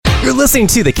You're listening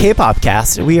to the K-Pop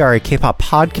Cast. We are a K-Pop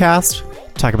podcast.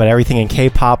 Talk about everything in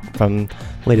K-pop, from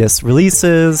latest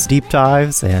releases, deep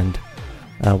dives, and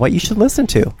what you should listen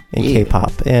to in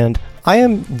K-pop. And I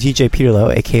am DJ Peter Lowe,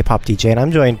 a K-pop DJ, and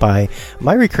I'm joined by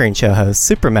my recurring show host,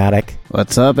 Supermatic.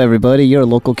 What's up, everybody? Your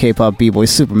local K-pop b-boy,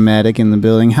 Supermatic, in the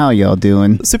building. How y'all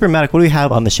doing? Supermatic, what do we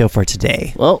have on the show for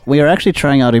today? Well, we are actually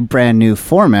trying out a brand new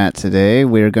format today.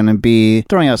 We're going to be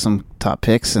throwing out some top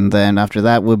picks, and then after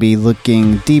that, we'll be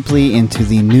looking deeply into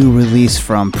the new release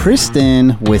from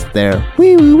Pristin with their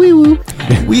wee woo wee woo.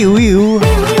 Wee woo.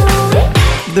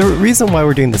 The reason why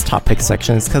we're doing this top pick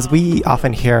section is because we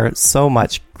often hear so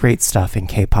much great stuff in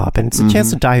K-pop, and it's a chance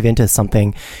to dive into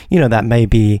something, that may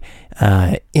be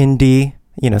indie,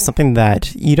 something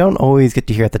that you don't always get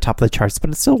to hear at the top of the charts, but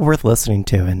it's still worth listening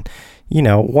to and,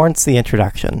 warrants the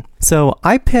introduction. So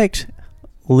I picked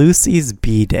Lucy's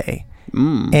B-Day.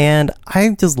 And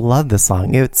I just love this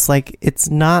song. It's like, it's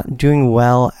not doing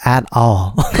well at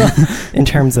all in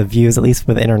terms of views, at least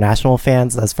with international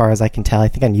fans, as far as I can tell. I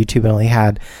think on YouTube it only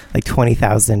had like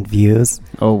 20,000 views.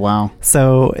 Oh, wow.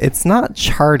 So it's not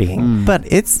charting, but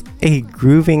it's a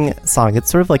grooving song.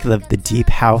 It's sort of like the deep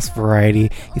house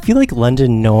variety. If you like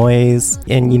London Noise,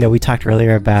 and we talked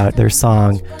earlier about their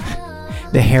song,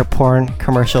 the hair porn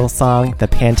commercial song, the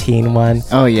Pantene one.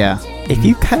 Oh, yeah. If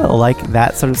you kind of like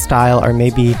that sort of style, or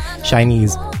maybe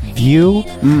SHINee's View,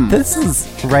 this is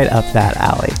right up that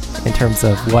alley in terms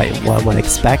of what one would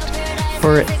expect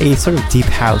for a sort of deep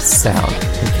house sound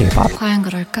in K-pop. 과연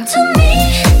그럴까? To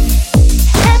me,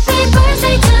 happy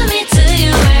birthday to me, to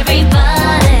you,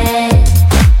 everybody.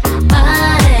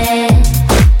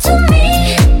 To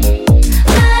me,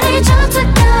 날이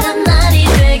좋다가란 날이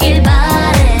되길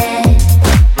바래.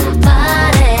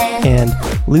 And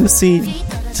Lucy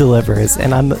delivers,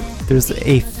 and there's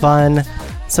a fun,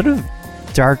 sort of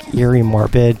dark, eerie,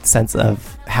 morbid sense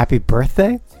of happy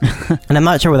birthday. And I'm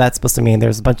not sure what that's supposed to mean.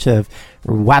 There's a bunch of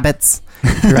wabbits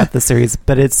throughout the series,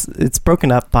 but it's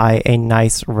broken up by a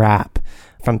nice rap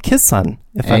from Kissun,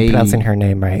 if I'm pronouncing her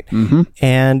name right.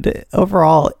 And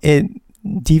overall, it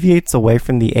deviates away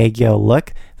from the aegyo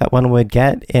look that one would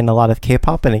get in a lot of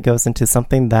K-pop, and it goes into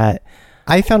something that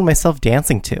I found myself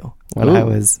dancing to when I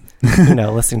was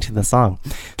listening to the song.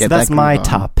 So that's my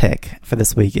top pick for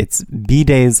this week. It's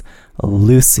B-Day's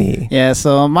Lucy. Yeah,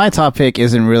 so my top pick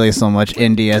isn't really so much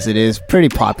indie as it is pretty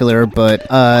popular, but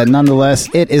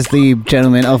nonetheless, it is the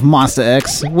gentlemen of Monsta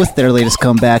X with their latest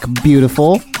comeback,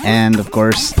 Beautiful. And of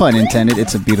course, pun intended,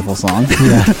 it's a beautiful song.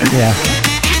 Yeah.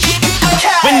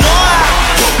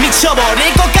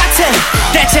 미쳐버릴 것 같아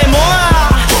대체 뭐야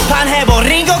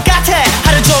반해버린 것 같아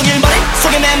하루 종일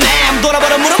머릿속에 맴맴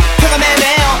돌아버려 무릎표가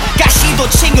매매어 가시도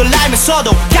친구를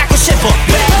알면서도 갖고 싶어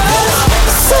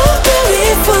So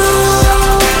beautiful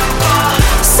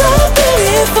So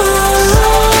beautiful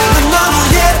너무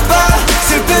예뻐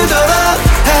슬프도록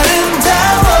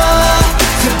아름다워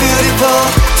Too beautiful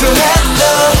to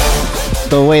handle.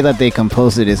 The way that they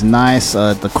composed it is nice.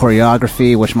 The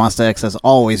choreography, which Monsta X has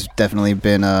always definitely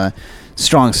been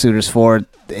strong suitors for,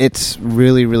 it's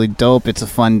really, really dope. It's a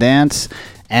fun dance,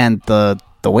 and the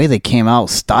way they came out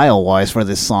style-wise for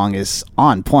this song is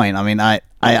on point. I mean, I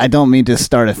don't mean to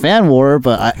start a fan war,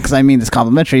 but because I mean this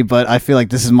complimentary, but I feel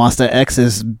like this is Monsta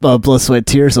X's Blood, Sweat,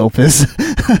 Tears opus.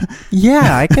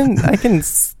 Yeah, I can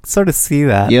sort of see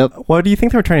that. Yep. What do you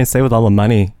think they were trying to say with all the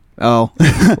money? Oh,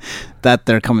 that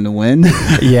they're coming to win.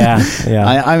 Yeah.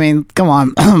 I mean, come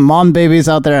on, mom babies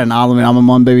out there, and I'm a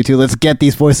mom baby too. Let's get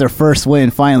these boys their first win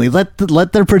finally. Let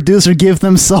their producer give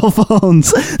them cell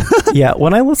phones. Yeah,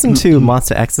 when I listened to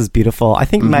Monsta X's Beautiful, I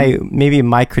think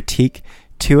my critique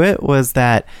to it was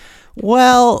that,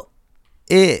 we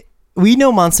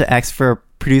know Monsta X for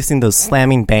producing those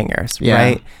slamming bangers,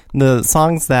 right? The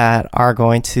songs that are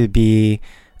going to be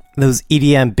those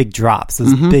EDM big drops,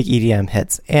 those big EDM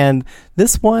hits. And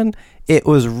this one, it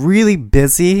was really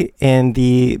busy in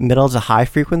the middle to high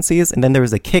frequencies, and then there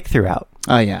was a kick throughout.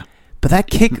 Oh, yeah. But that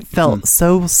kick felt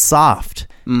so soft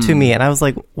to me, and I was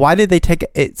like, why did they take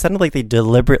it? It sounded like they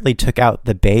deliberately took out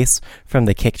the bass from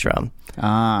the kick drum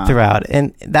throughout.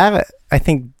 And that, I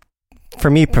think, for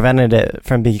me, prevented it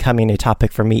from becoming a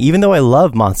topic for me. Even though I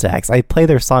love Monsta X, I play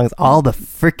their songs all the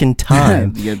freaking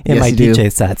time in my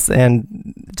DJ sets.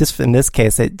 And just in this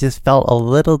case, it just felt a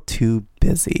little too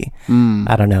busy.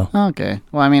 I don't know. Okay.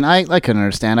 Well, I mean, I couldn't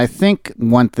understand. I think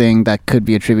one thing that could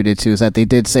be attributed to is that they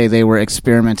did say they were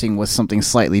experimenting with something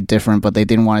slightly different, but they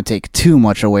didn't want to take too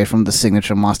much away from the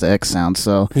signature Monsta X sound.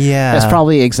 So yeah, that's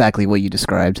probably exactly what you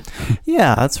described.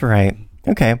 Yeah, that's right.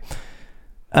 Okay.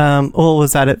 Well,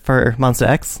 was that it for Monster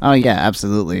X? Oh yeah,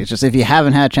 absolutely. It's just if you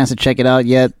haven't had a chance to check it out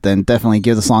yet, then definitely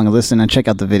give the song a listen and check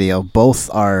out the video. Both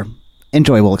are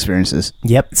enjoyable experiences.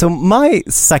 Yep. So my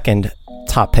second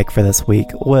top pick for this week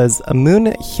was Moon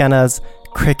Hyuna's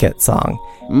Cricket song.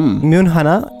 Moon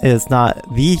Hyuna is not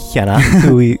the Hyuna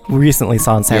who we recently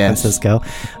saw in San Yes. Francisco,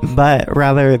 but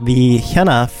rather the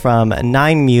Hyuna from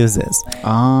Nine Muses.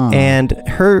 And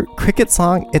her cricket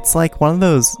song, it's like one of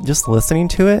those, just listening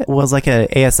to it was like a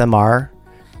ASMR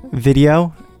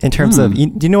video in terms of, do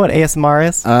you know what ASMR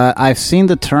is? I've seen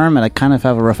the term and I kind of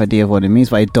have a rough idea of what it means,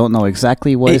 but I don't know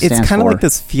exactly what it stands for. It's kind of like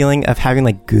this feeling of having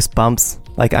like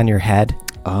goosebumps like on your head.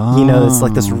 You know, it's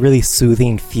like this really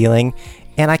soothing feeling.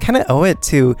 And I kind of owe it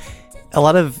to a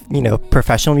lot of, you know,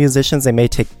 professional musicians. They may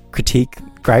take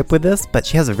gripe with this, but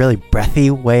she has a really breathy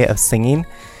way of singing.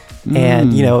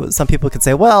 And, you know, some people could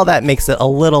say, well, that makes it a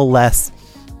little less,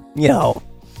 you know,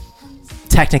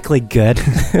 technically good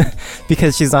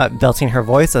because she's not belting her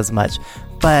voice as much.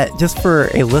 But just for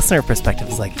a listener perspective,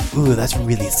 it's like, ooh, that's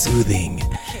really soothing.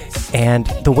 And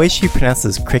the way she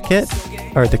pronounces cricket,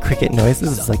 or the cricket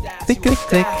noises, is like click, click,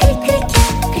 click.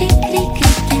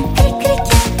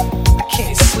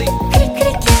 Can't sleep.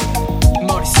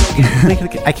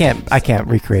 머릿속에 I can't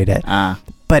recreate it.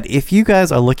 But if you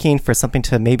guys are looking for something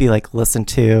to maybe like listen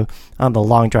to on the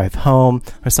long drive home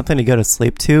or something to go to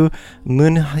sleep to,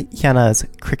 Moon Hyuna's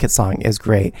Cricket song is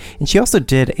great. And she also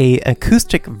did a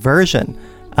acoustic version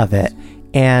of it.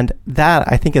 And that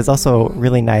I think is also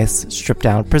really nice, stripped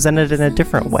down, presented in a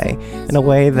different way, in a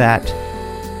way that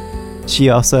she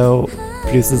also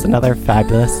produces another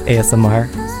fabulous ASMR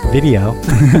video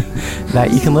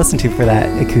that you can listen to for that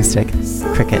acoustic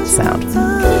cricket sound.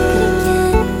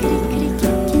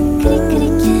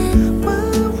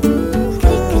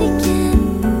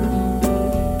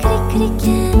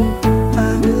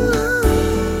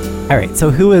 All right, so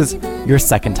who is your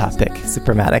second topic,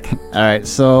 Supermatic? All right,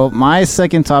 so my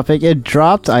second topic, it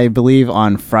dropped, I believe,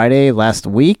 on Friday last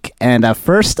week. And at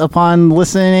first, upon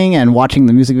listening and watching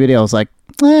the music video, I was like,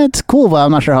 it's cool, but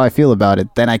I'm not sure how I feel about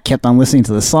it. Then I kept on listening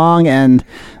to the song, and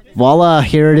voila,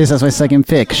 here it is as my second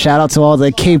pick. Shout out to all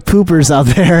the K-poopers out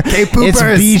there. K-poopers! It's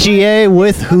BGA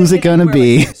with Who's It Gonna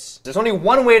Be? There's only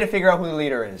one way to figure out who the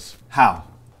leader is. How?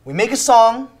 We make a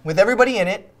song with everybody in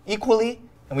it, equally,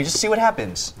 and we just see what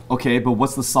happens. Okay, but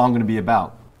what's the song gonna be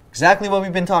about? Exactly what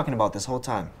we've been talking about this whole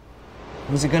time.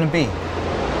 Who's it gonna be?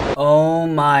 Oh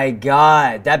my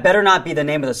god, that better not be the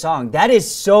name of the song. That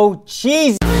is so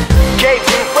cheesy.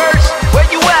 K-poopers, where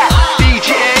you at?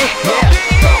 DJ,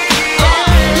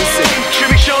 listen, should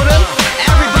we show them?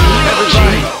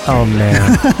 Everybody. Oh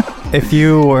man. If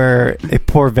you were a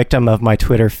poor victim of my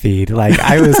Twitter feed, like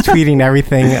I was tweeting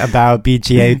everything about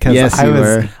BGA because Yes, you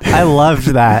were. I loved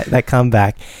that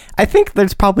comeback. I think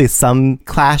there's probably some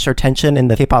clash or tension in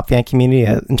the K-pop fan community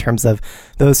in terms of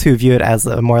those who view it as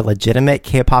a more legitimate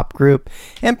K-pop group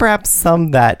and perhaps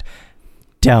some that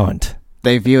don't.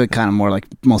 They view it kind of more like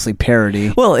mostly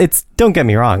parody. Well, don't get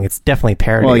me wrong, it's definitely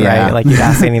parody, Well, yeah. right? Like you'd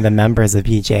ask any of the members of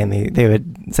BGA and they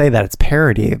would say that it's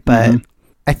parody, but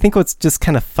I think what's just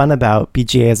kind of fun about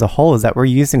BGA as a whole is that we're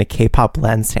using a K-pop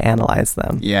lens to analyze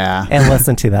them Yeah. and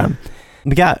listen to them.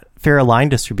 We got fair line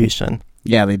distribution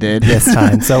Yeah, they did. this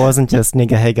time, so it wasn't just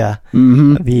Niga Higa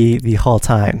the whole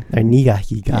time, or Niga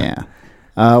Higa. Yeah.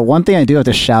 One thing I do have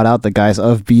to shout out the guys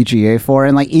of BGA for,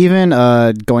 and like even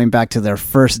going back to their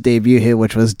first debut hit,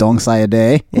 which was Dong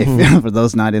Sayadae, if for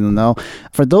those not in the know.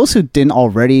 For those who didn't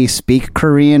already speak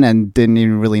Korean and didn't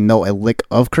even really know a lick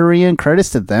of Korean,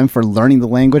 credits to them for learning the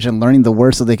language and learning the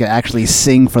words so they could actually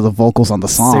sing for the vocals on the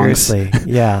songs. Seriously,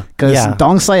 yeah. Because yeah.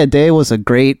 Dong Sayadae was a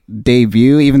great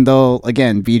debut, even though,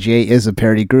 again, BGA is a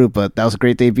parody group, but that was a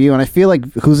great debut. And I feel like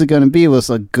Who's It Gonna Be was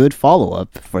a good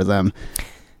follow-up for them.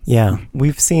 Yeah,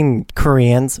 we've seen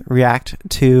Koreans react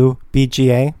to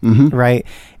BGA, right?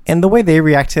 And the way they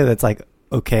react to it, it's like,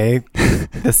 okay,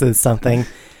 this is something.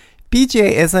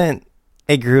 BGA isn't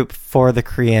a group for the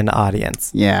Korean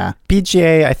audience. Yeah.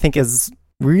 BGA, I think, is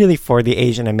really for the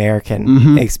Asian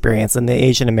American experience and the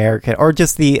Asian American, or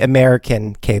just the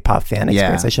American K-pop fan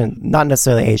experience. Yeah. I shouldn't, not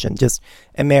necessarily Asian, just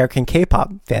American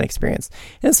K-pop fan experience.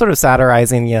 And it's sort of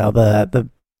satirizing, you know, the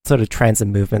sort of trends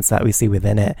and movements that we see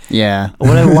within it. Yeah.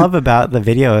 What I love about the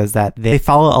video is that they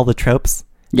follow all the tropes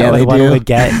Yeah, that they one do. would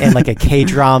get in like a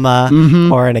K-drama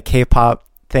or in a K-pop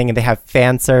thing, and they have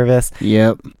fan service.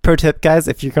 Yep. Pro tip, guys,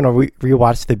 if you're going to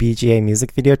rewatch the BGA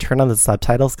music video, turn on the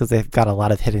subtitles because they've got a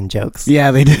lot of hidden jokes Yeah,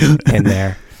 they do. in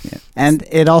there. And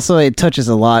it touches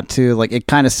a lot too. Like it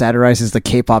kind of satirizes the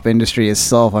K-pop industry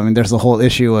itself. I mean, there's the whole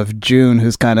issue of June,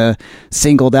 who's kind of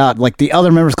singled out. Like the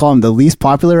other members call him the least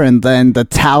popular, and then the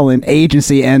talent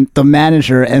agency and the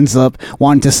manager ends up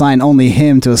wanting to sign only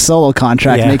him to a solo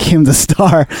contract, make him the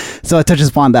star. So it touches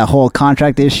upon that whole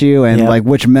contract issue and like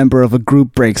which member of a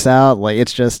group breaks out. Like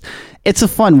it's a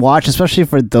fun watch, especially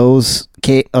for those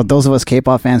of us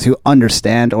K-pop fans who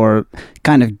understand or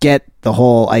kind of get the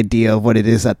whole idea of what it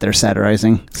is that they're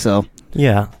satirizing. So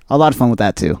Yeah. a lot of fun with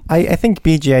that too. I think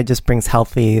BGA just brings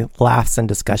healthy laughs and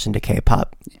discussion to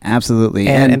K-pop. Absolutely.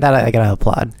 And that I gotta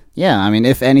applaud. Yeah, I mean,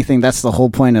 if anything, that's the whole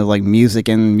point of like music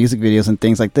and music videos and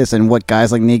things like this, and what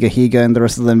guys like Niga Higa and the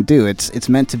rest of them do. It's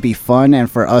meant to be fun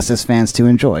and for us as fans to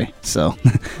enjoy. So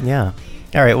Yeah.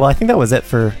 All right. Well, I think that was it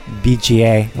for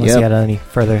BGA. Unless you had any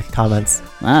further comments.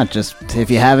 just if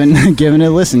you haven't given it a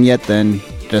listen yet, then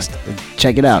just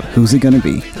check it out. Who's it going to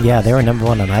be? Yeah, they were number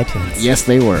 1 on iTunes. Yes,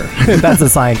 they were. That's a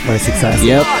sign for success.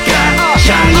 Yep.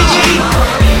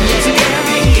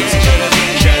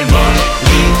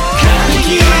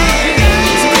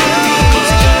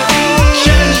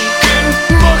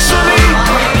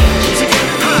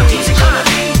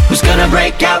 Who's gonna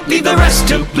break out, leave the rest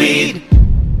to bleed?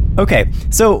 Okay,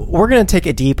 so we're going to take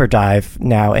a deeper dive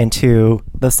now into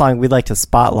the song we'd like to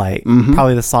spotlight.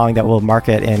 Probably the song that will mark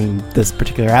it in this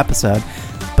particular episode.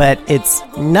 But it's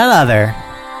none other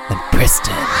than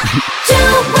Pristin.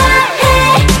 좋아해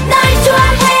널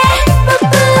좋아해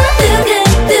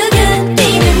두근두근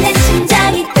뛰는 내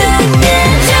심장이 두근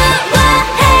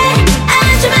좋아해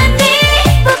아주 많이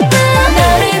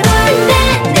너를 볼 때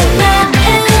내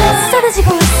마음 쏟아지고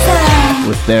있어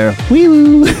With their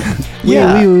wee-woo.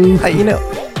 Yeah. Wee-woo. You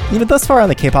know, thus far on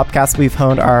the K-pop cast, we've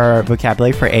honed our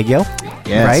vocabulary for aegyo.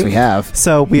 Yes, right? we have.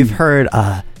 So we've heard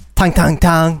tang tang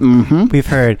tang. We've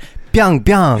heard byung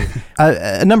byung.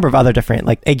 A number of other different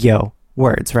like aegyo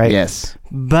words, right? Yes.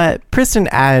 But Pristin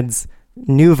adds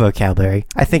new vocabulary.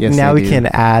 I think Yes, now they we do. can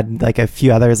add like a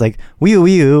few others like wee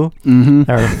wee or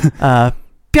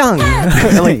byung.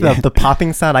 Like the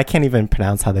popping sound. I can't even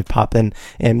pronounce how they pop in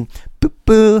boo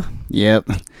boo. Yep.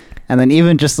 And then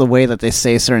even just the way that they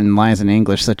say certain lines in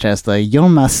English, such as the "You're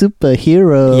my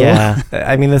superhero." Yeah.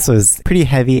 I mean, this was pretty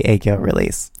heavy aegyo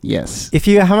release. Yes. If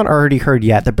you haven't already heard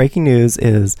yet, the breaking news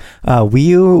is Wii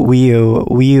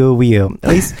U. At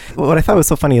least what I thought was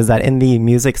so funny is that in the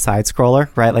music side scroller,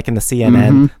 right, like in the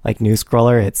CNN like news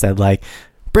scroller, it said like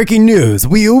breaking news,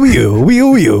 Wii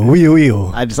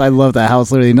U. I love that how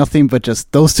it's literally nothing but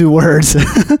just those two words.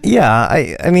 Yeah,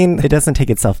 I mean, it doesn't take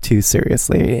itself too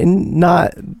seriously, and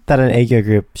not that an aegyo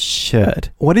group should.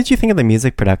 What did you think of the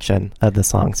music production of the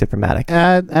song Supermatic?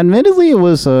 Admittedly, it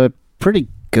was pretty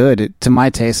good to my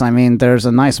taste. I mean, there's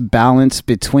a nice balance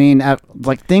between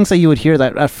like things that you would hear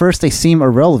that at first they seem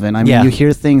irrelevant. I mean, you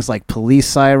hear things like police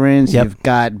sirens. Yep. You've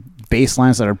got bass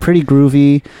lines that are pretty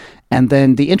groovy. And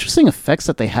then the interesting effects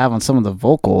that they have on some of the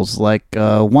vocals, like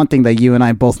one thing that you and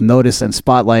I both noticed and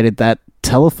spotlighted, that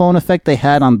telephone effect they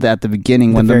had at the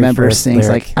beginning when the very member first sings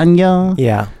lyric. like "Annyeong."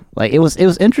 Yeah. Like it was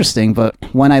interesting, but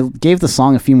when I gave the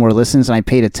song a few more listens and I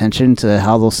paid attention to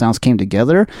how those sounds came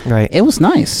together, Right. it was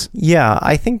nice. Yeah,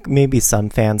 I think maybe some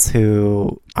fans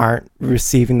who aren't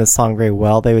receiving the song very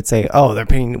well, they would say, oh, they're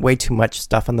putting way too much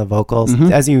stuff on the vocals.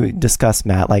 As you discussed,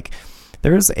 Matt, like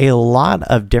there's a lot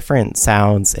of different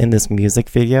sounds in this music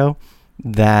video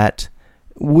that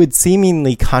would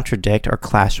seemingly contradict or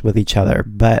clash with each other.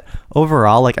 But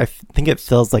overall, like I think it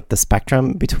feels like the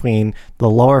spectrum between the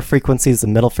lower frequencies, the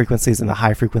middle frequencies, and the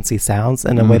high frequency sounds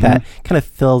in a way that kind of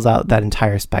fills out that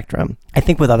entire spectrum. I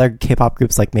think with other K-pop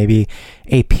groups like maybe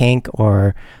A-Pink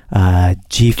or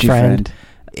G-Friend,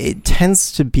 it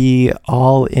tends to be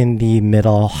all in the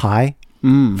middle high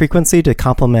frequency to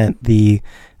complement the,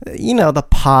 the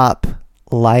pop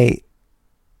light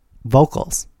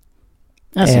vocals.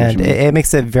 And it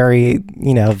makes it very,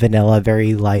 vanilla,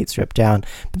 very light, stripped down.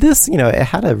 But this, it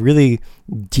had a really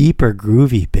deeper,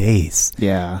 groovy bass.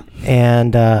 Yeah.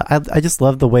 And I just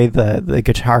love the way the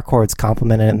guitar chords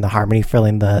complement it and the harmony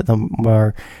filling the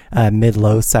more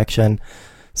mid-low section.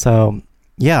 So,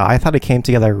 yeah, I thought it came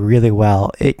together really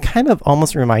well. It kind of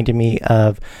almost reminded me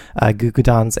of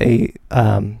Gugudan's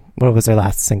what was their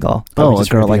last single? Oh, A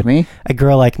Girl Like Me? A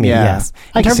Girl Like Me, Yeah. yes.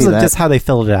 I In can terms see of that. just how they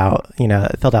filled it out,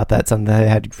 filled out that song, they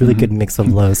had a really good mix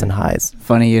of lows and highs.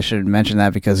 Funny you should mention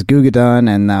that because Gugudan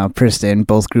and now Pristin,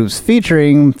 both groups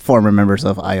featuring former members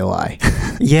of IOI.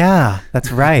 Yeah,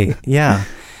 that's right. Yeah.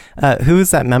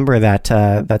 Who's that member that's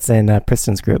in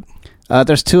Pristin's group?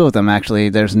 There's two of them, actually.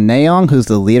 There's Nayeong, who's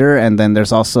the leader, and then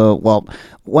there's also, well,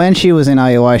 when she was in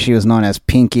IOI, she was known as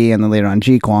Pinky, and then later on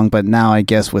Jikwang, but now I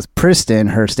guess with Pristin,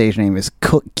 her stage name is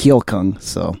Kyokung,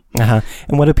 so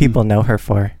And what do people know her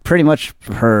for? pretty much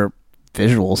her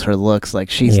visuals, her looks. Like,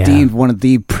 she's Yeah. deemed one of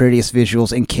the prettiest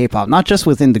visuals in K-pop, not just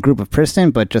within the group of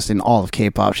Pristin, but just in all of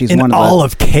K-pop. She's In one of all the,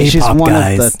 of K-pop, she's one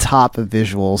guys. of the top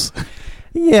visuals.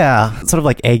 Yeah, sort of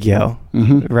like Aegyo,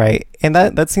 right? And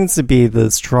that seems to be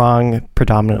the strong,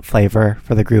 predominant flavor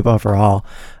for the group overall.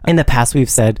 In the past, we've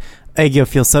said Aegyo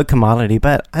feels so commodity,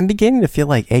 but I'm beginning to feel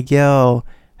like Aegyo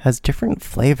has different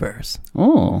flavors,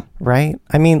 Oh, right?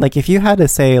 I mean, like if you had to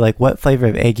say like what flavor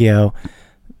of Aegyo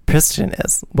Pristin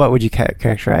is, what would you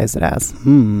characterize it as?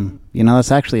 you know,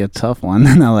 that's actually a tough one.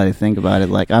 Now that I think about it,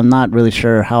 like, I'm not really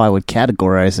sure how I would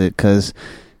categorize it, because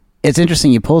it's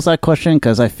interesting you pose that question,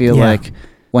 because I feel Yeah. like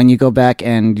when you go back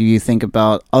and you think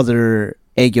about other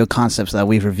Aegyo concepts that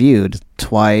we've reviewed,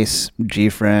 Twice,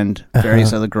 G-Friend,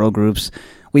 various other girl groups,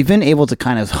 we've been able to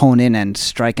kind of hone in and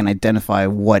strike and identify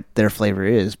what their flavor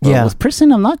is. But Yeah. with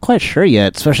Pristin, I'm not quite sure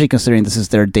yet, especially considering this is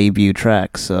their debut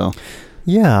track. So,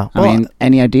 Yeah, I mean,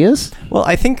 any ideas? Well,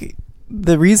 I think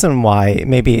the reason why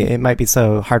maybe it might be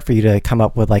so hard for you to come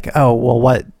up with like, oh, well,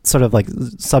 what sort of like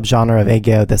subgenre of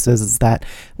Aegyo this is that,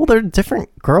 well, they're different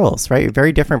girls, right?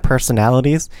 Very different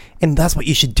personalities. And that's what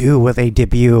you should do with a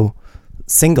debut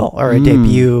single or a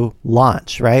debut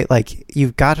launch, right? Like,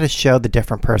 you've got to show the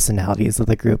different personalities of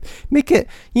the group. Make it,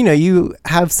 you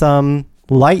have some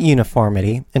light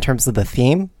uniformity in terms of the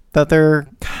theme that they're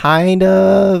kind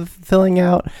of filling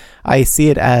out. I see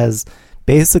it as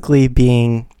basically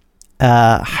being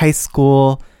high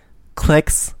school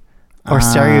cliques or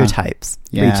stereotypes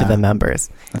for each yeah. of the members.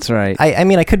 That's right. I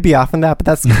mean, I could be off on that, but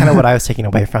that's kind of what I was taking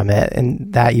away from it.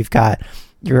 And that you've got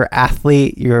your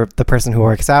athlete, you're the person who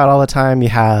works out all the time. You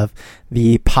have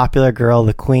the popular girl,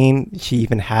 the queen. She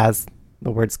even has the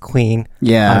words queen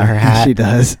yeah, on her hat. she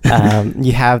does.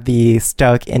 You have the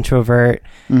stoic introvert.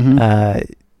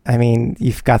 I mean,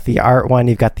 you've got the art one,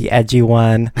 you've got the edgy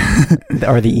one,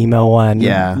 or the emo one.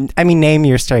 Yeah. I mean, name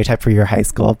your stereotype for your high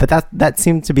school, but that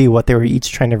seemed to be what they were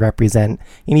each trying to represent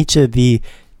in each of the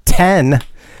 10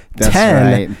 That's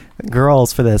 10 right.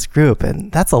 girls for this group,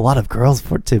 and that's a lot of girls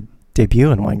to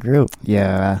debut in one group.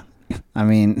 Yeah. I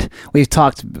mean, we've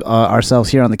talked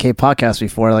ourselves here on the K-podcast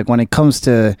before, like when it comes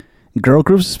to girl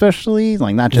groups especially,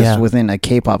 like not just Yeah. within a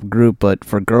K-pop group, but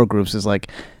for girl groups, is like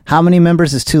how many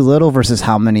members is too little versus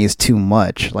how many is too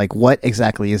much? Like, what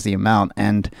exactly is the amount?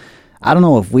 And I don't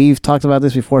know if we've talked about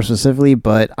this before specifically,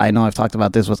 but I know I've talked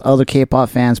about this with other K-pop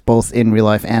fans, both in real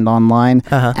life and online.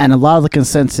 And a lot of the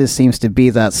consensus seems to be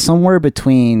that somewhere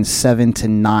between 7 to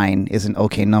 9 is an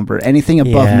okay number. Anything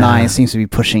above Yeah. 9 seems to be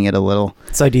pushing it a little.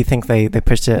 So do you think they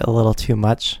pushed it a little too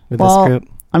much with Well, this group?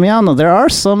 I mean, I don't know. There are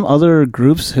some other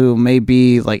groups who may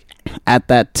be like at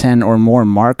that 10 or more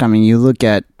mark. I mean, you look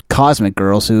at Cosmic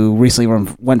Girls, who recently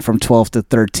went from 12 to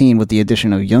 13 with the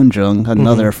addition of Yeonjung,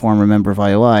 another former member of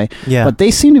IOI. Yeah. But they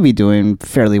seem to be doing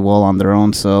fairly well on their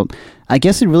own. So I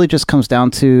guess it really just comes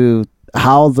down to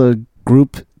how the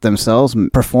group themselves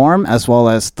perform, as well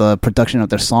as the production of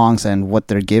their songs and what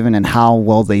they're given and how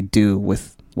well they do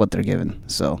with what they're given.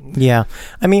 So Yeah.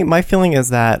 I mean, my feeling is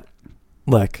that,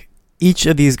 look, each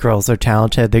of these girls are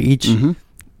talented. They're each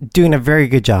doing a very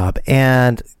good job.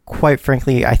 And quite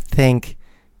frankly, I think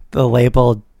the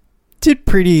label did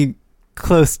pretty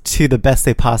close to the best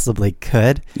they possibly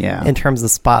could yeah. in terms of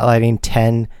spotlighting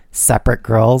 10 separate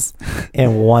girls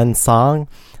in one song.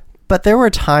 But there were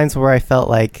times where I felt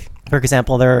like, for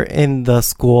example, they're in the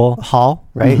school hall,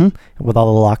 right? With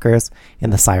all the lockers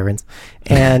and the sirens.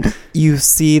 And you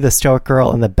see the stoic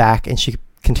girl in the back, and she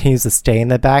continues to stay in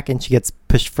the back, and she gets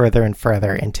pushed further and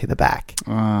further into the back,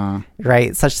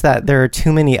 right? Such that there are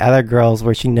too many other girls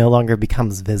where she no longer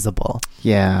becomes visible.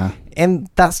 Yeah. And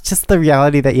that's just the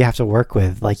reality that you have to work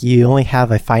with. Like, you only have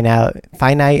a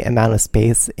finite amount of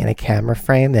space in a camera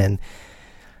frame, and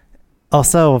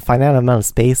also a finite amount of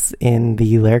space in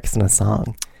the lyrics in a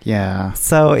song. Yeah.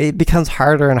 So it becomes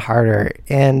harder and harder.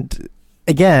 And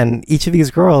again, each of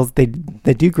these girls, they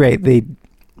do great.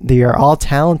 They are all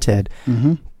talented.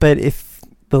 But if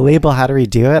the label had to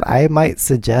redo it, I might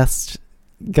suggest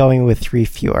going with 3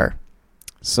 fewer.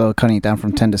 So cutting it down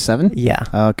from 10 to 7? Yeah.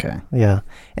 Okay. Yeah.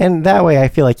 And that way I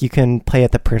feel like you can play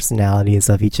at the personalities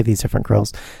of each of these different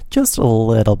girls just a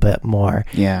little bit more.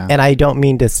 Yeah. And I don't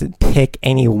mean to pick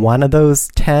any one of those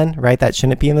 10, right? That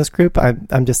shouldn't be in this group.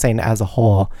 I'm just saying as a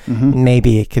whole,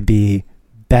 maybe it could be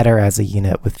better as a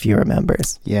unit with fewer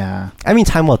members. Yeah. I mean,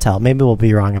 time will tell. Maybe we'll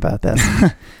be wrong about this.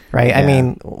 Right? I Yeah.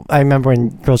 mean, I remember when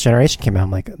Girls' Generation came out,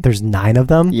 I'm like, there's 9 of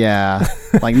them. Yeah.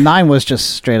 Like 9 was just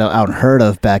straight up unheard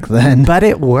of back then. But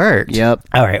it worked. Yep.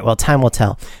 All right. Well, time will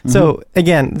tell. So,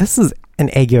 again, this is an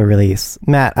Aegyo release.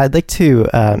 Matt, I'd like to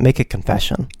make a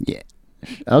confession. Yeah.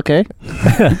 Okay.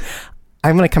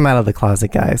 I'm going to come out of the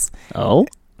closet, guys, Oh.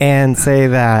 and say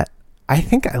that I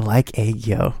think I like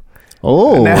Aegyo.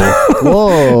 Oh.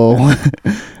 Whoa.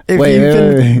 If wait, you've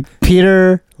wait, been- wait.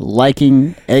 Peter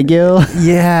liking Aegyo?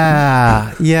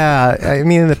 Yeah, yeah. I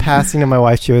mean, in the past, my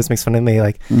wife, she always makes fun of me,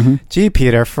 like, gee,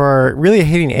 Peter, for really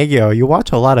hating Aegyo, you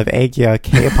watch a lot of Aegyo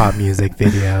K-pop music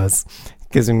videos.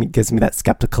 Gives me that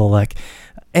skeptical look.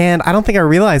 And I don't think I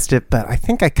realized it, but I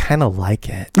think I kind of like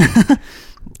it.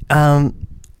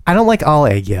 I don't like all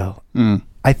Aegyo.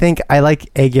 I think I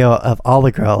like Aegyo of all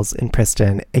the girls in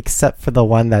Priston, except for the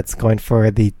one that's going for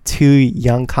the too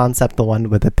young concept, the one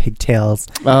with the pigtails,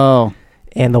 Oh.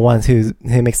 and the ones who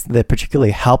makes the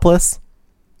particularly helpless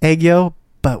Aegyo.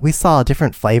 But we saw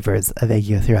different flavors of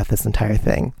Aegyo throughout this entire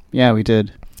thing. Yeah, we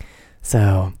did.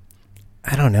 So,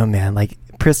 I don't know, man. Like,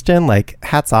 Priston, like,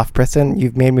 hats off, Priston.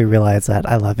 You've made me realize that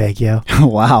I love Aegyo.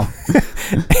 Wow.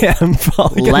 And I'm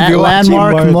probably gonna be watching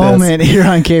more Landmark of this. moment here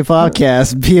on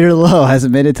K-Podcast. Peter Lowe has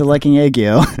admitted to liking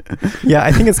Aegyo. Yeah,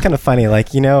 I think it's kind of funny.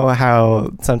 Like, you know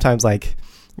how sometimes like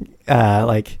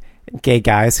gay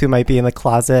guys who might be in the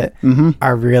closet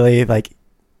are really like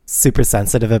super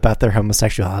sensitive about their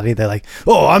homosexuality. They're like,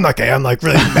 oh, I'm not gay. I'm like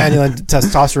really masculine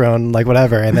testosterone, like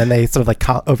whatever. And then they sort of like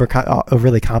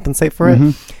overly compensate for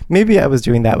it. Maybe I was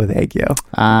doing that with Aegyo.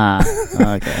 Ah,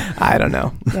 okay. I don't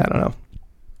know.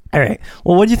 All right.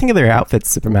 Well, what do you think of their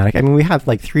outfits, Supermatic? I mean, we have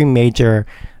like 3 major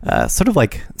sort of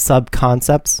like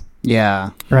sub-concepts,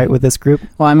 Yeah. right, with this group.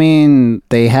 Well, I mean,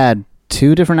 they had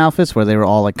 2 different outfits where they were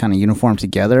all like kind of uniform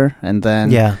together, and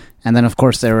then and then of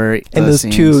course there were And the those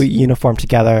scenes. 2 uniformed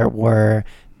together were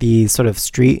the sort of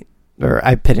street, or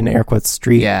I put in air quotes,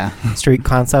 street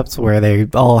concepts, where they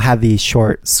all had the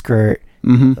short skirt, a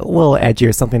little edgy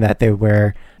or something that they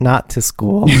wear not to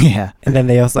school. Yeah. And then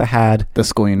they also had, The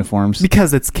school uniforms.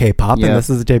 because it's K-pop Yep. and this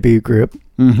is a debut group,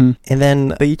 Mm-hmm. and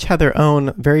then they each had their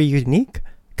own very unique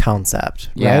concept,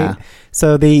 Yeah. right?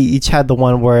 So they each had the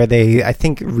one where they, I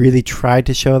think, really tried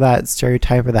to show that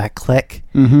stereotype or that clique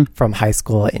from high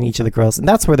school in each of the girls, and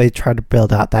that's where they tried to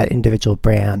build out that individual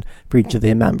brand for each of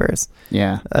the members.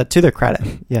 Yeah. To their credit,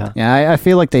 yeah. Yeah, I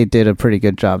feel like they did a pretty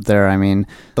good job there. I mean,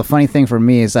 the funny thing for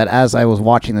me is that as I was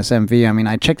watching this MV, I mean,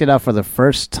 I checked it out for the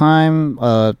first time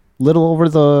little over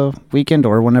the weekend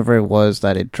or whenever it was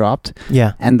that it dropped.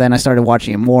 Yeah. And then I started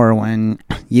watching it more when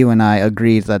you and I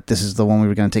agreed that this is the one we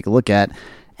were going to take a look at.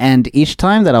 And each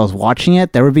time that I was watching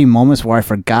it, there would be moments where I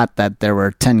forgot that there were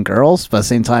 10 girls, but at the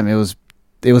same time, it was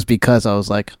because I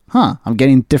was like, I'm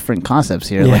getting different concepts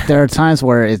here. Yeah. Like, there are times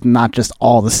where it's not just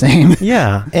all the same.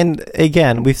 Yeah. And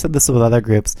again, we've said this with other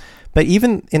groups, but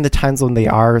even in the times when they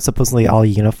are supposedly all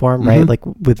uniform, right? Like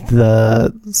with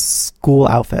the school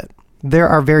outfit, there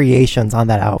are variations on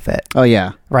that outfit, Oh,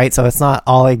 yeah. right? So it's not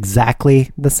all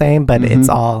exactly the same, but it's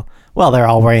all, well, they're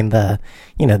all wearing the,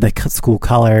 the school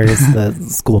colors, the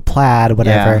school plaid,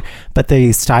 whatever, Yeah. but they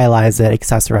stylize it,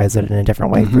 accessorize it in a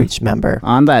different way for each member.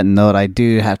 On that note, I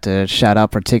do have to shout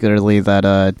out particularly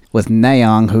that with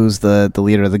Nayoung, who's the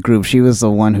leader of the group, she was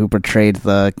the one who portrayed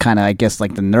the kind of, I guess,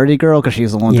 like the nerdy girl, because she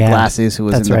was the one with Yeah, the glasses who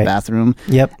was that's in the right. bathroom.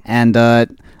 Yep. And I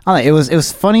don't know, it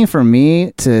was funny for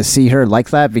me to see her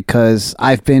like that, because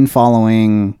I've been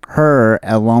following her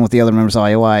along with the other members of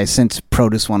IOI since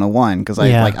Produce 101, because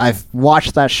I've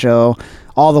watched that show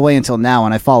all the way until now,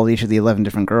 and I followed each of the 11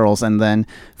 different girls. And then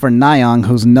for Nayoung,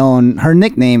 who's known, her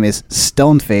nickname is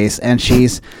Stoneface, and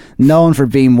she's known for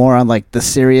being more on like the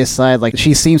serious side. Like,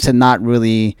 she seems to not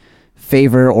really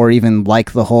favor or even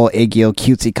like the whole Aegyo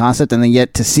cutesy concept, and then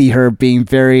yet to see her being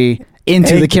very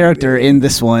into the character in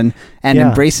this one and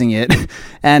embracing it.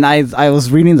 And I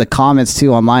was reading the comments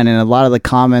too online, and a lot of the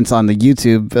comments on the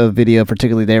YouTube video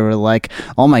particularly, they were like,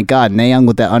 oh my god, Nayoung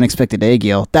with that unexpected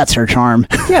Aegyo, that's her charm.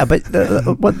 Yeah, but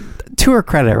what, to her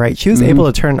credit, right? She was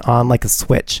able to turn on like a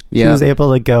switch. She Yeah. was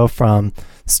able to go from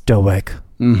stoic,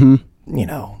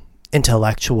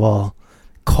 intellectual,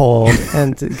 cold,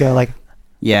 and to go like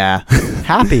Yeah.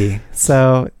 happy.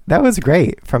 So that was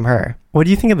great from her. What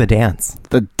do you think of the dance?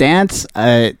 The dance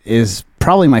is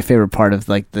probably my favorite part of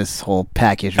like this whole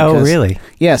package. Oh, because- really?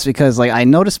 Yes, because like I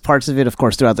noticed parts of it, of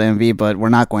course, throughout the MV, but we're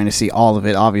not going to see all of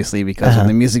it, obviously, because in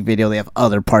the music video they have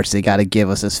other parts they got to give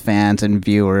us as fans and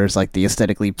viewers, like the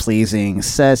aesthetically pleasing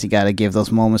sets. You got to give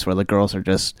those moments where the girls are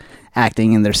just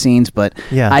acting in their scenes. But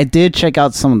Yeah. I did check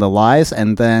out some of the lives,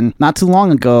 and then not too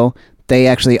long ago they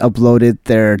actually uploaded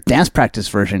their dance practice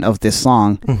version of this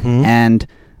song, and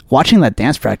watching that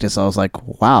dance practice, I was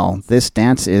like, wow, this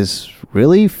dance is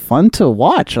really fun to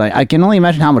watch. Like, I can only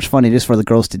imagine how much fun it is for the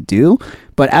girls to do.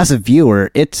 But as a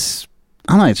viewer, it's,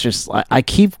 I don't know, it's just, I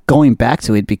keep going back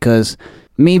to it because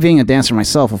me being a dancer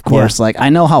myself, of course, like I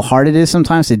know how hard it is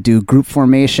sometimes to do group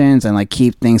formations and like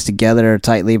keep things together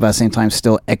tightly, but at the same time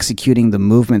still executing the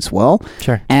movements well.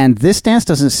 Sure. And this dance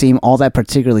doesn't seem all that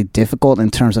particularly difficult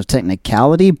in terms of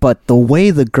technicality, but the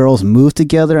way the girls move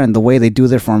together and the way they do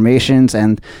their formations,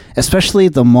 and especially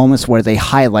the moments where they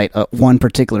highlight one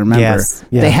particular member, Yes.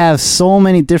 Yeah. they have so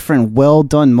many different well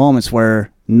done moments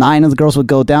where 9 of the girls would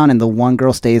go down and the one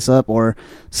girl stays up, or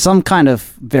some kind of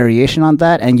variation on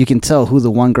that, and you can tell who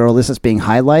the one girl is that's being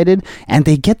highlighted, and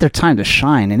they get their time to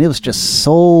shine, and it was just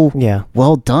so Yeah.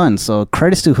 well done. So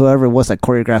credits to whoever it was that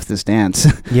choreographed this dance.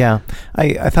 Yeah,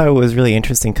 I thought it was really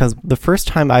interesting because the first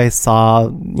time I saw,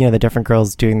 the different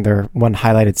girls doing their one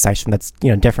highlighted section that's,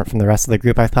 different from the rest of the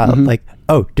group, I thought like,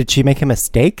 oh, did she make a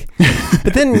mistake?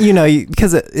 But then,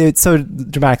 because it's so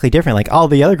dramatically different, like all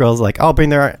the other girls, like, I'll bring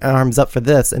their arms up for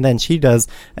this. And then she does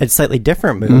a slightly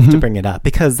different move to bring it up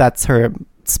because that's her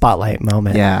spotlight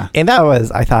moment. Yeah. And that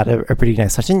was, I thought, a pretty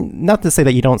nice touch. And not to say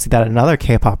that you don't see that in other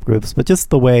K-pop groups, but just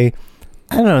the way,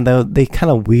 I don't know, they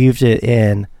kind of weaved it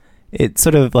in. It's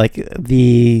sort of like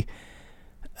the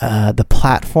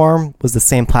platform was the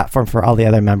same platform for all the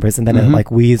other members, and then it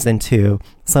like weaves into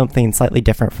something slightly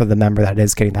different for the member that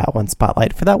is getting that one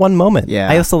spotlight for that one moment. Yeah.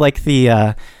 I also like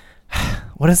the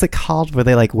what is it called where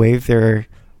they like wave their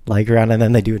leg around and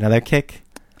then they do another kick?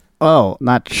 Oh,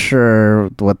 not sure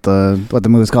what the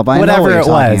move is called, but I know Whatever what you're it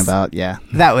talking was. about. Yeah,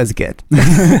 That was good.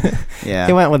 yeah.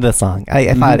 It went with the song.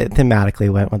 I thought it thematically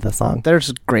went with the song.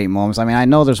 There's great moments. I mean, I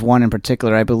know there's one in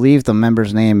particular. I believe the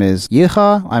member's name is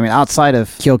Yeha. I mean, outside of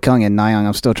Kyokyung and Nayoung,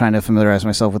 I'm still trying to familiarize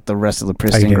myself with the rest of the Oh, you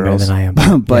Pristine did better girls. than I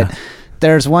am. But yeah.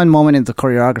 there's one moment in the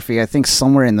choreography, I think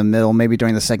somewhere in the middle, maybe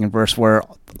during the second verse, where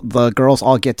the girls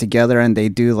all get together and they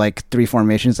do like 3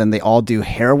 formations and they all do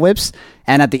hair whips.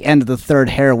 And at the end of the third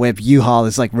hair whip, Yuhal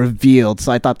is like revealed.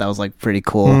 So I thought that was like pretty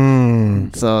cool.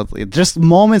 So just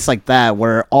moments like that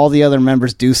where all the other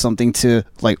members do something to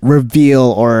like reveal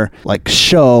or like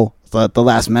show the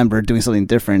last member doing something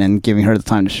different and giving her the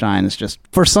time to shine. It's just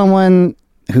for someone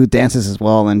who dances as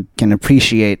well and can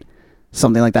appreciate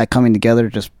something like that coming together,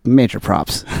 just major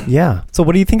props. Yeah. So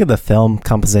what do you think of the film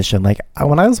composition? Like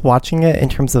when I was watching it in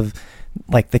terms of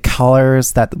like the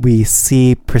colors that we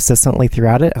see persistently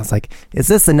throughout it, I was like, is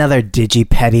this another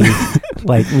Digipetty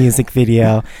like music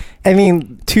video? I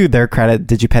mean, to their credit,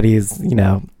 Digipetty's,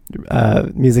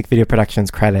 music video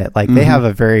productions credit, like they have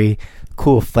a very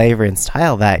cool flavor and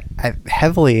style that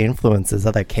heavily influences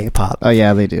other K-pop. Oh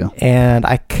yeah, they do. And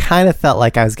I kind of felt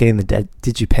like I was getting the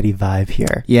Digipetty vibe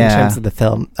here in Yeah. terms of the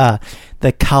film,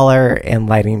 the color and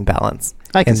lighting balance.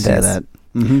 I can in see this. that.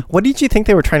 What did you think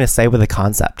they were trying to say with the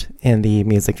concept in the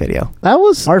music video? That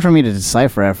was hard for me to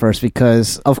decipher at first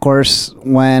because, of course,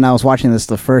 when I was watching this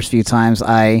the first few times,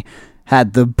 I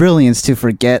had the brilliance to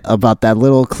forget about that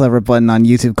little clever button on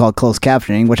YouTube called closed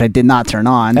captioning, which I did not turn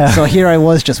on. So here I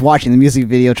was just watching the music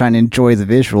video, trying to enjoy the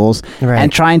visuals Right.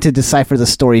 and trying to decipher the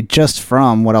story just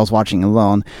from what I was watching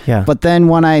alone. Yeah. But then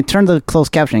when I turned the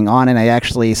closed captioning on and I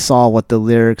actually saw what the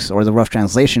lyrics or the rough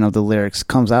translation of the lyrics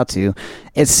comes out to,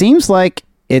 it seems like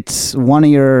it's one of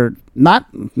your not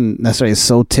necessarily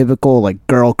so typical like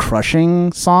girl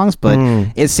crushing songs, but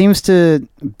it seems to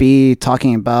be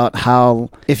talking about how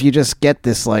if you just get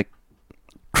this like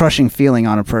crushing feeling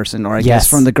on a person, or I guess Yes.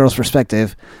 from the girl's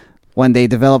perspective, when they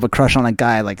develop a crush on a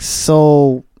guy like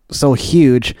so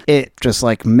huge, it just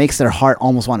like makes their heart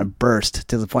almost want to burst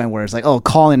to the point where it's like, oh,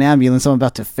 call an ambulance, I'm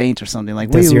about to faint or something. Like,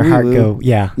 Does woo, your woo, heart woo. go,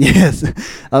 yeah. Yes,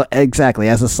 exactly.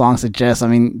 As the song suggests. I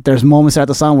mean, there's moments throughout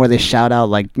the song where they shout out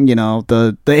like,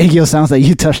 the Aegyo sounds that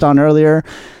you touched on earlier.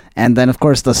 And then, of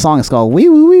course, the song is called Wee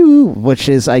Woo Wee Woo, which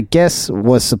is, I guess,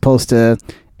 was supposed to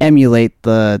emulate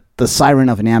the siren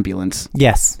of an ambulance.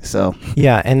 Yes. So,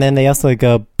 Yeah. And then they also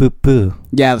go boop boo.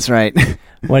 yeah, that's right.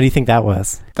 What do you think that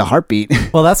was? The heartbeat.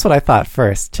 Well, that's what I thought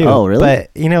first, too. Oh, really?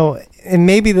 But, and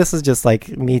maybe this is just like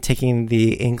me taking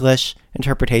the English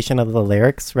interpretation of the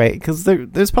lyrics, right? Because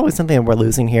there's probably something that we're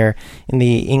losing here in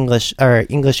the English or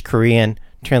English-Korean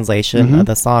translation of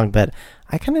the song, but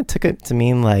I kind of took it to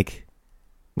mean like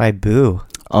my boo.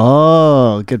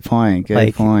 Oh, good point. Good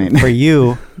like point. for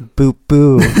you, boop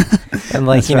boo, and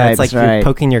like That's you know, right, it's like that's you're right.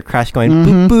 poking your crush, going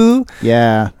boop boo.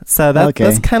 Yeah. So that's Okay.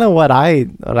 that's kind of what I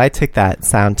took that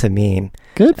sound to mean.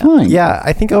 Good point. Yeah,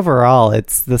 I think overall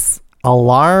it's this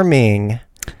alarming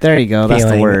There you go. That's the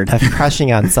feeling word. of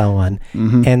crushing on someone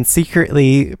Mhm. and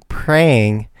secretly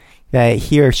praying that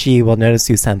he or she will notice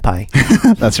you, senpai.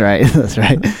 That's right. That's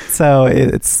right. So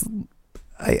it's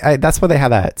that's why they have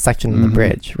that section in the Mhm.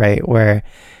 bridge, right, where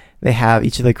they have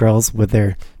each of the girls with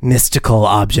their mystical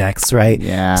objects, right,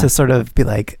 Yeah. to sort of be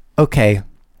like, okay,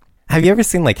 have you ever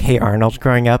seen like Hey Arnold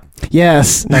growing up?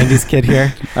 Yes. 90s kid here.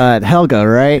 Helga,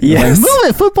 right? Yes. Like, move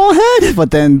it, football head.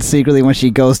 But then secretly, when she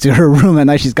goes to her room at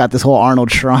night, she's got this whole Arnold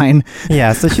shrine.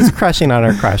 Yeah, so she's crushing on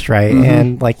her crush, right? Mhm.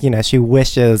 And like, you know, she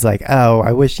wishes like, oh,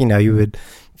 I wish, you know, you would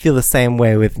feel the same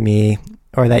way with me,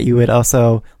 or that you would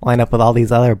also line up with all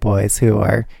these other boys who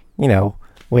are, you know,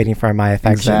 waiting for my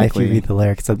affection. Exactly. If you read the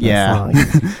lyrics of the Yeah. song.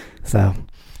 So,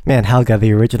 man, Helga,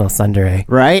 the original tsundere.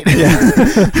 Right?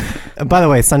 By the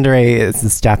way, tsundere is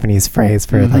this Japanese phrase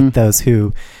for like Mhm. those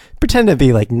who pretend to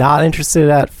be like not interested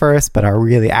at first, but are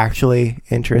really actually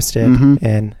interested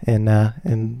Mhm. in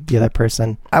the other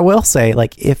person. I will say,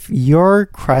 like, if your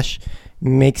crush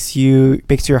makes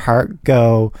your heart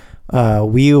go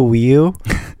wee wee,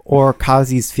 or cause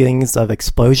these feelings of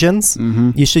explosions,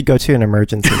 Mhm. you should go to an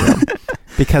emergency room.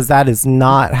 Because that is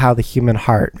not how the human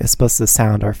heart is supposed to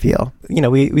sound or feel. You know,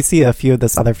 we see a few of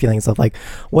those other feelings of like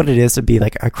what it is to be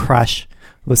like a crush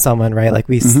with someone, right? Like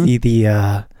we see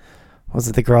the was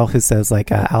it the girl who says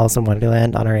like Alice in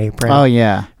Wonderland on her apron? Oh,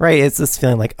 yeah. Right. It's this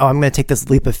feeling like, oh, I'm going to take this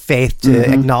leap of faith to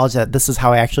acknowledge that this is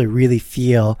how I actually really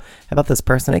feel about this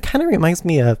person. It kind of reminds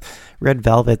me of Red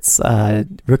Velvet's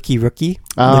Rookie,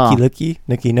 Oh.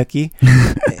 Nookie.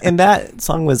 And that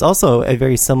song was also a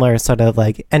very similar sort of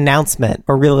like announcement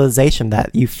or realization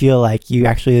that you feel like you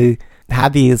actually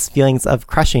have these feelings of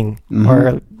crushing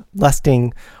or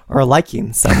lusting or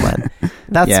liking someone.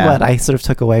 That's Yeah. what I sort of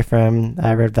took away from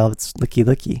Red Velvet's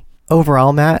Looky.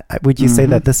 Overall, Matt, would you say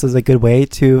that this is a good way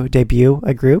to debut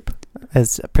a group,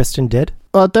 as Priston did?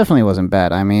 Well, it definitely wasn't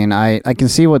bad. I mean, I can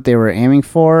see what they were aiming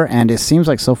for, and it seems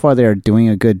like so far they're doing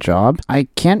a good job. I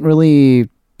can't really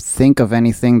think of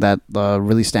anything that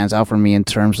really stands out for me in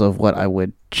terms of what I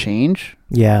would change.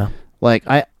 Yeah. Like,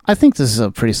 I think this is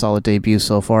a pretty solid debut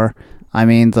so far. I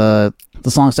mean, the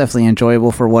song's definitely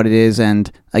enjoyable for what it is,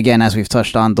 and again, as we've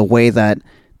touched on, the way that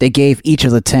they gave each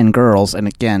of the 10 girls, and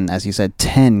again, as you said,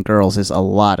 10 girls is a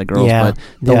lot of girls, Yeah, but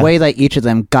the yeah. way that each of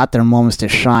them got their moments to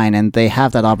shine, and they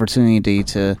have that opportunity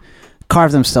to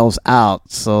carve themselves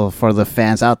out. So for the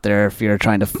fans out there, if you're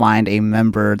trying to find a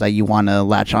member that you want to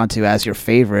latch onto as your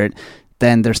favorite,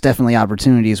 then there's definitely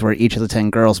opportunities where each of the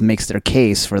 10 girls makes their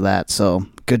case for that. So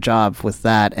good job with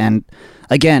that. And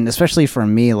again, especially for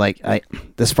me, like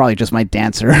this is probably just my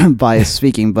dancer bias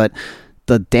speaking, but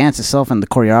the dance itself and the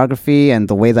choreography and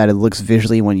the way that it looks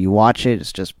visually when you watch it,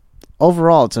 it's just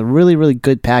overall, it's a really, really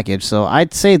good package. So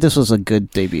I'd say this was a good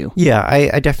debut. Yeah,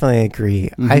 I definitely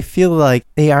agree. I feel like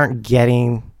they aren't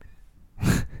getting...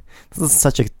 This is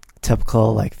such a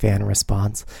typical like fan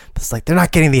response. But it's like, they're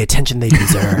not getting the attention they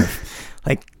deserve.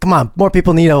 Like, come on, more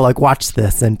people need to like watch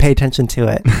this and pay attention to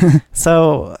it.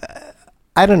 So,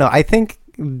 I don't know. I think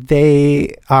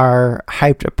they are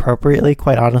hyped appropriately,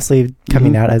 quite honestly,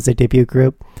 coming out as a debut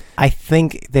group. I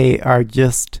think they are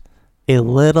just a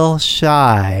little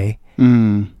shy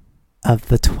of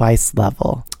the Twice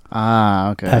level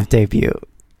Okay. of debut.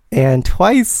 And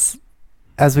Twice,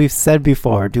 as we've said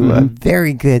before, do a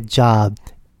very good job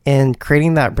in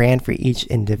creating that brand for each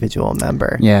individual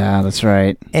member. Yeah, that's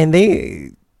right. And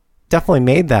they definitely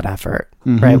made that effort,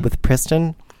 right, with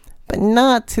Priston, but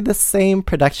not to the same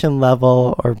production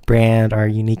level or brand or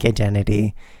unique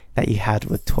identity that you had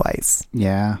with Twice.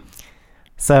 Yeah.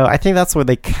 So I think that's where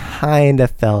they kind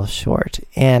of fell short.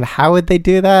 And how would they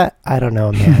do that? I don't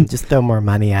know, man. Just throw more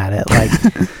money at it. Like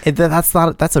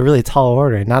that's a really tall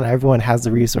order. Not everyone has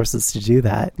the resources to do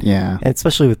that. Yeah. And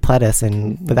especially with Pledis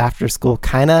and with After School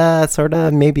kind of sort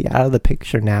of maybe out of the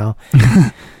picture now.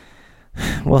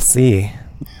 We'll see.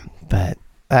 But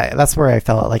that's where I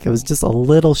felt like it was just a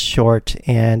little short,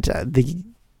 and the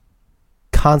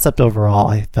concept overall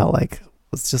I felt like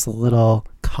was just a little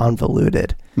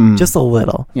convoluted. Just a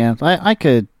little. Yeah, I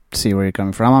could see where you're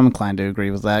coming from. I'm inclined to agree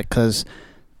with that because,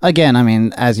 again, I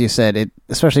mean, as you said, it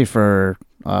especially for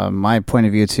my point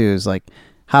of view too is like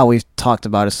how we've talked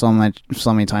about it so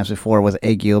many times before with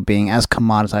Aegyo being as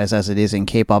commoditized as it is in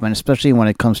K-pop, and especially when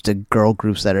it comes to girl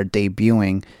groups that are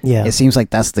debuting, Yeah. it seems like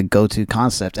that's the go-to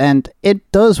concept, and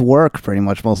it does work pretty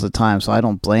much most of the time. So I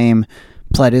don't blame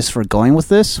Pledis for going with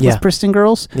this Yeah. with Priston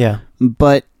Girls. Yeah.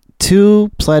 But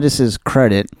to Pledis'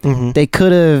 credit, Mhm. they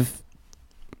could have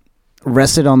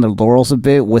rested on their laurels a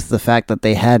bit with the fact that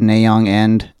they had Nayoung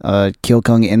and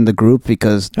Kyokung in the group,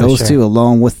 because Oh, those sure. two,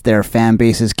 alone with their fan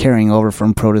bases carrying over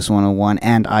from Produce 101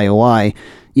 and IOI,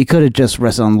 you could have just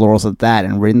rested on the laurels of that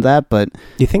and written that. But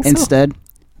You think so? instead,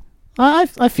 I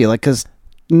feel like, because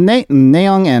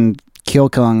Nayoung and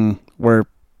Kyokung were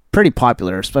pretty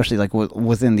popular, especially like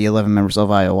within the 11 members of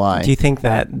IOI. Do you think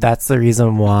that that's the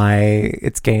reason why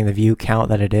it's getting the view count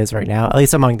that it is right now, at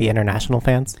least among the international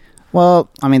fans? Well,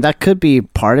 I mean, that could be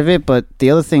part of it, but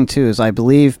the other thing too is I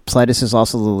believe Pledis is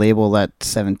also the label that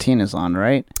 17 is on,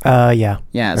 right? Yeah.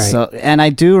 Yeah, Right. so, and I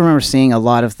do remember seeing a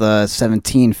lot of the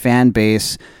 17 fan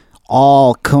base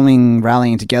all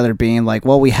rallying together, being like,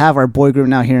 well, we have our boy group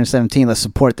now here in 17, let's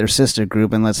support their sister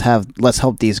group, and let's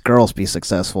help these girls be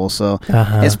successful. So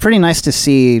Uh-huh. it's pretty nice to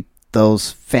see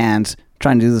those fans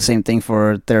trying to do the same thing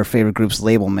for their favorite group's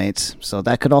label mates. So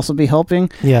that could also be helping.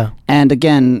 Yeah. And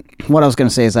again, what I was going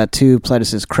to say is that to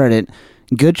Pledis' credit,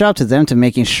 good job to them to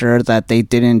making sure that they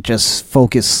didn't just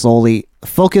focus solely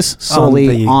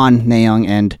on Nayoung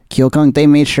and Kyokung. They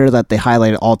made sure that they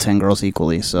highlighted all 10 girls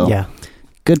equally. So Yeah.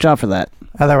 good job for that.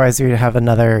 Otherwise, we'd have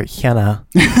another Hyuna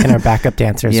in our backup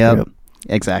dancers Yep. group.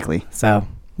 Exactly. So,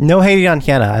 no hating on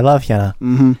Hyuna. I love Hyuna.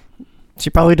 Mm-hmm. She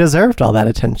probably deserved all that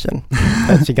attention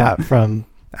that she got from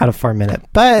Out of 4 Minute.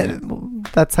 But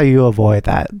that's how you avoid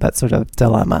that sort of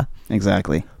dilemma.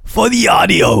 Exactly. For the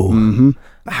audio. Mm-hmm.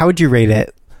 How would you rate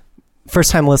it? First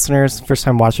time listeners, first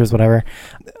time watchers, whatever.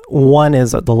 1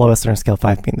 is the lowest on a scale,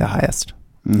 5 being the highest.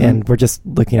 Mm-hmm. And we're just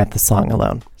looking at the song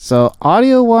alone. So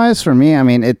audio-wise, for me, I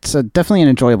mean, it's definitely an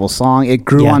enjoyable song. It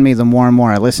grew Yeah. on me the more and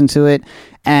more I listened to it.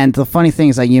 And the funny thing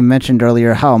is that you mentioned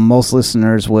earlier how most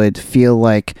listeners would feel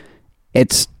like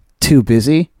it's too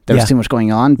busy. There's Yeah. too much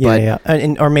going on. Yeah, But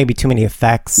yeah. Or maybe too many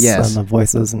effects Yes. on the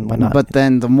voices and whatnot. But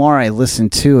then the more I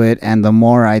listened to it, and the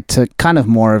more I took kind of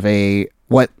more of a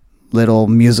what little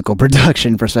musical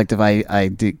production perspective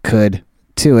could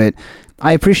to it,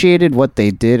 I appreciated what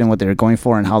they did and what they were going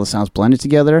for and how the sounds blended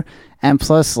together. And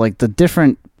plus, like, the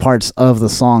different parts of the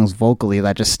songs vocally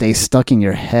that just stay stuck in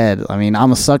your head. I mean,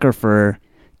 I'm a sucker for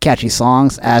catchy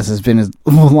songs, as has been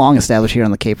long established here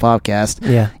on the K-Pop cast.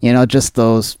 yeah. You know, just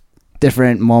those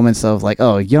different moments of like,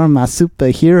 oh, you're my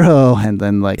superhero, and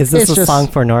then like, Is this it's a just- song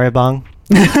for Noribong?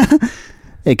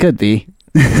 It could be.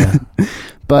 Yeah.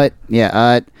 But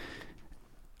yeah,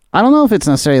 I don't know if it's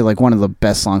necessarily like one of the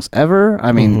best songs ever.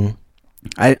 I mean,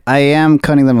 Mhm. I am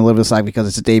cutting them a little bit aside because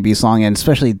it's a debut song, and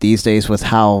especially these days with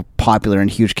how popular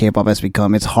and huge K-pop has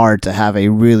become, it's hard to have a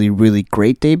really, really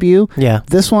great debut. Yeah.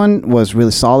 This one was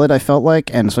really solid, I felt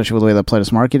like, and especially with the way that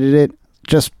Pledis marketed it.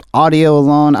 Just audio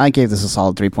alone, I gave this a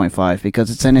solid 3.5 because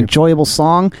it's an enjoyable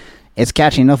song. It's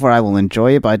catchy enough where I will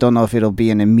enjoy it, but I don't know if it'll be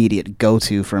an immediate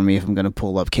go-to for me if I'm going to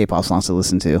pull up K-pop songs to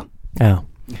listen to. Oh.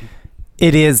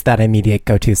 It is that immediate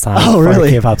go-to song Oh, for really?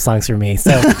 K-pop songs for me.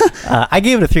 So I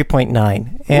gave it a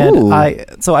 3.9. And Ooh. I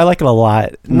like it a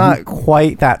lot. Not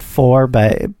quite that 4,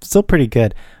 but it's still pretty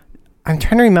good. I'm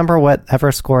trying to remember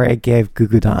whatever score I gave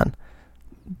Gugudan.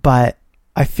 But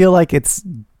I feel like it's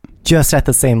just at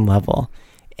the same level.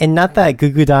 And not that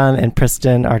Gugudan and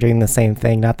Priston are doing the same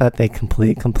thing. Not that they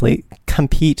compete completely.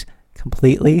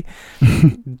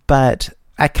 But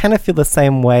I kind of feel the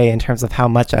same way in terms of how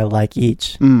much I like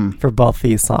each for both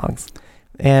these songs.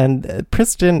 And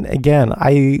Priston, again,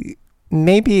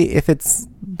 maybe if it's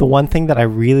the one thing that I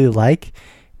really like,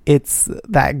 it's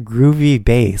that groovy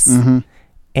bass. Mm-hmm.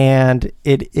 And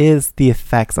it is the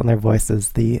effects on their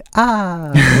voices,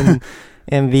 and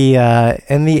the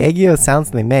Aegyo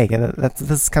sounds they make. And this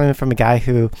is coming from a guy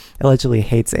who allegedly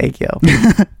hates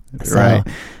Aegyo. So Right.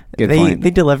 Good point.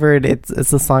 they delivered. It's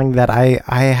a song that I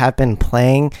have been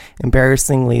playing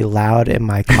embarrassingly loud in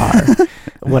my car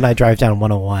when I drive down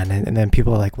 101, and then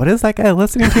people are like, "What is that guy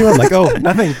listening to?" I'm like, "Oh,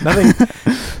 nothing."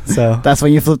 So That's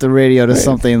when you flip the radio to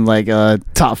something like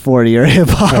top 40 or hip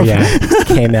hop. oh, yeah,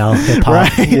 K-Mel hip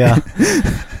hop. Right.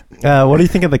 Yeah. What do you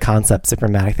think of the concept,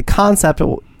 Supermatic? The concept,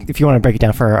 if you want to break it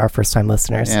down for our first-time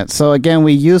listeners. Yeah, so again,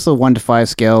 we use the 1 to 5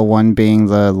 scale, 1 being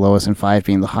the lowest and 5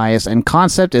 being the highest. And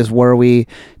concept is where we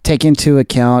take into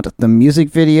account the music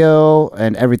video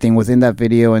and everything within that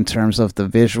video in terms of the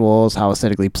visuals, how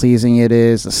aesthetically pleasing it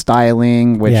is, the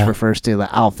styling, which Yeah. refers to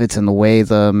the outfits and the way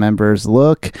the members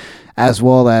look, as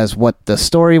well as what the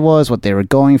story was, what they were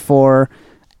going for.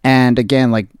 And again,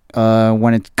 like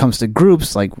when it comes to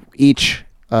groups, like each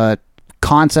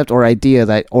concept or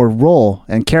idea or role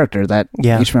and character that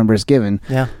Yeah. each member is given.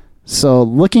 Yeah. So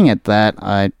looking at that,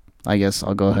 I guess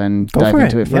I'll go ahead and Go dive for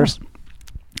into it, it yeah. first.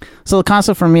 So the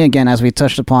concept for me, again, as we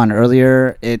touched upon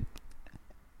earlier,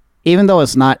 even though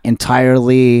it's not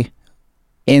entirely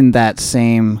in that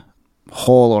same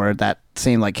hole or that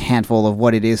same like handful of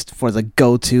what it is for the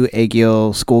go-to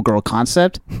Aegyo schoolgirl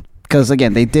concept, because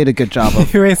again, they did a good job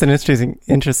of. You raised an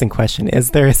interesting question.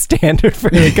 Is there a standard for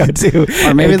the go-to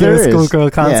Or maybe there is.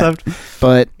 schoolgirl concept? Yeah.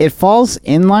 But it falls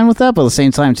in line with that, but at the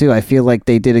same time too, I feel like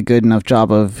they did a good enough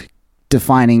job of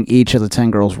defining each of the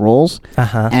 10 girls' roles.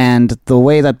 And the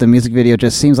way that the music video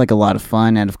just seems like a lot of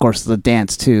fun, and of course the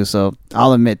dance too. So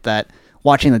I'll admit that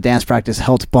watching the dance practice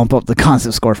helped bump up the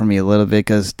concept score for me a little bit,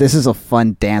 because this is a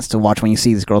fun dance to watch when you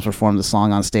see these girls perform the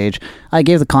song on stage. I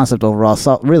gave the concept overall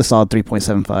really solid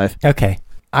 3.75. Okay.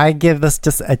 I give this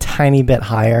just a tiny bit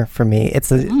higher for me.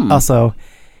 It's also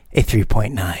a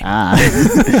 3.9.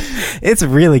 It's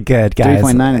really good, guys.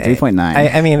 3.9 and 3.9.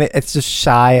 I mean, it's just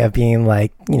shy of being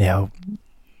like,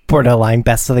 borderline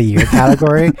best of the year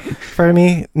category for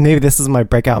me. Maybe this is my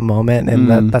breakout moment,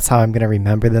 and that's how I'm going to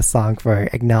remember this song, for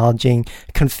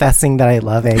confessing that I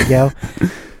love Aegyo.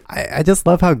 I just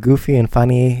love how goofy and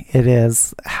funny it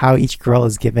is, how each girl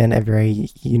is given a very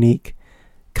unique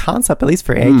concept, at least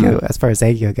for Aegyo, as far as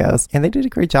Aegyo goes. And they did a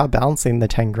great job balancing the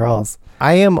 10 girls.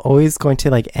 I am always going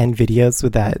to end videos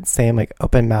with that same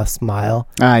open mouth smile.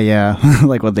 Yeah,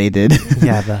 like what they did.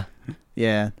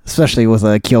 Yeah, especially with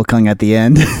Kyokung at the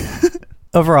end.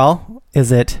 Overall, is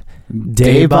it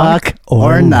Daebak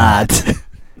or not?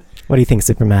 What do you think,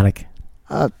 Supermatic?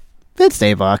 It's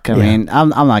Daebak. I mean, I'm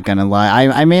not gonna lie.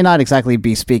 I may not exactly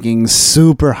be speaking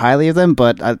super highly of them,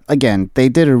 but again, they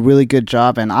did a really good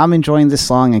job, and I'm enjoying this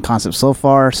song and concept so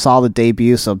far. Solid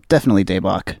debut, so definitely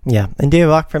Daebak. Yeah, and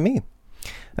Daebak for me.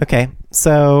 Okay,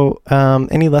 so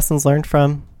any lessons learned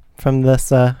from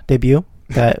this debut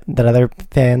that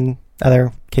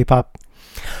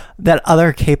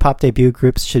other K-pop debut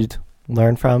groups should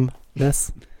learn from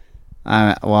this?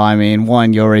 Well, I mean,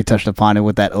 one, you already touched upon it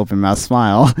with that open mouth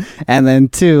smile, and then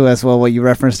two, as well, what you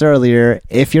referenced earlier,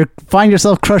 if you find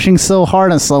yourself crushing so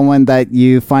hard on someone that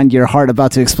you find your heart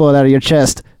about to explode out of your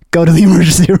chest, go to the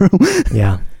emergency room.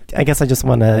 Yeah, I guess I just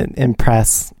want to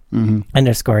impress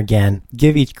underscore again.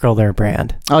 Give each girl their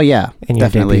brand. Oh yeah, in your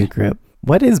definitely. debut group.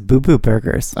 What is Boo Boo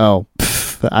Burgers? Oh,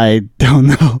 I don't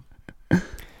know.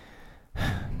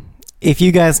 If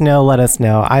you guys know, let us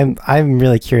know. I'm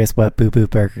really curious what Boo Boo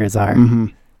Burgers are.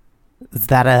 Is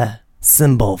that a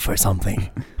symbol for something?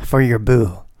 For your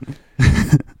boo?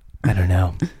 I don't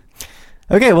know.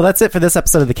 Okay, well, that's it for this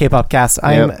episode of the K-Pop Cast.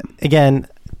 I'm, again,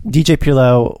 DJ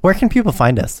Pirlo. Where can people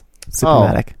find us?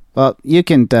 Supermatic. Well, you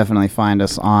can definitely find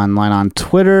us online on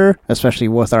Twitter, especially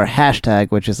with our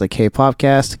hashtag, which is the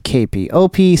K-Popcast,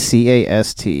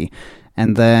 KPOPCAST.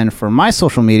 And then for my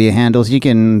social media handles, you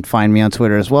can find me on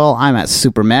Twitter as well. I'm at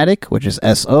Supermatic, which is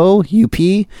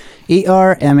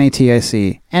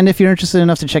SOUPERMATIC. And if you're interested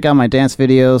enough to check out my dance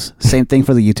videos, same thing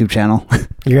for the YouTube channel.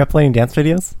 You're uploading dance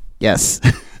videos? Yes.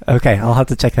 Okay, I'll have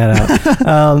to check that out.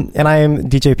 And I am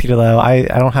DJ Pirlo. I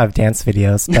don't have dance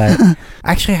videos, but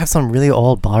I actually have some really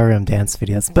old ballroom dance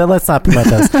videos. But let's not promote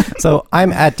those. So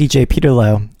I'm at DJ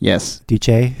Pirlo. Yes.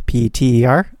 DJ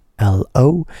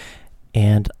PTERLO.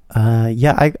 And I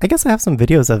guess I have some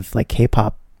videos of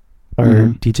K-pop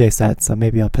or DJ sets, so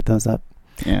maybe I'll put those up.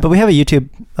 Yeah. But we have a YouTube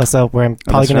also where I'm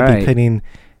probably going to be putting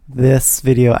this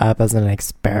video up as an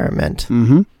experiment.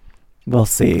 We'll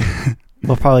see.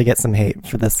 We'll probably get some hate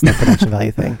for this production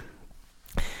value thing.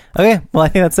 Okay, well, I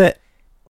think that's it.